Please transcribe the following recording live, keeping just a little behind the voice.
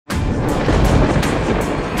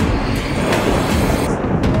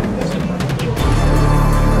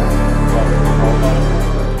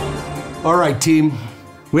right, team.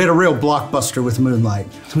 We had a real blockbuster with MoonLite.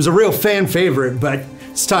 It was a real fan favorite, but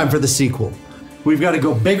it's time for the sequel. We've got to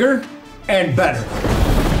go bigger and better.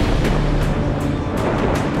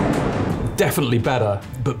 Definitely better,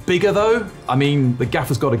 but bigger though? I mean, the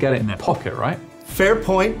gaffer's got to get it in their pocket, right? Fair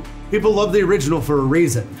point. People love the original for a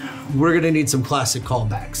reason. We're gonna need some classic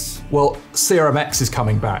callbacks. Well, CRMX is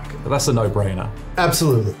coming back. That's a no-brainer.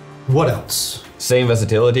 Absolutely. What else? Same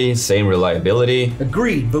versatility, same reliability.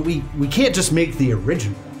 Agreed, but we can't just make the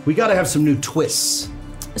original. We gotta have some new twists.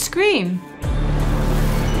 Scream.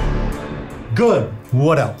 Good.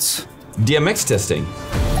 What else? DMX testing.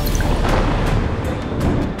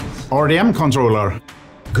 RDM controller.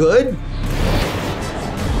 Good.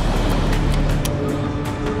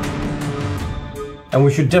 And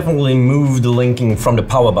we should definitely move the linking from the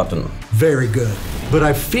power button. Very good. But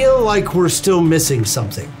I feel like we're still missing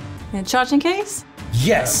something. A charging case?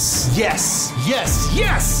 Yes, yes, yes,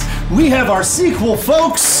 yes! We have our sequel,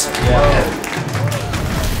 folks!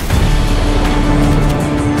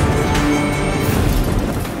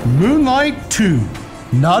 MoonLite 2.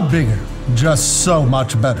 Not bigger, just so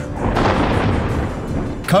much better.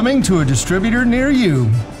 Coming to a distributor near you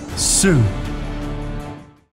soon.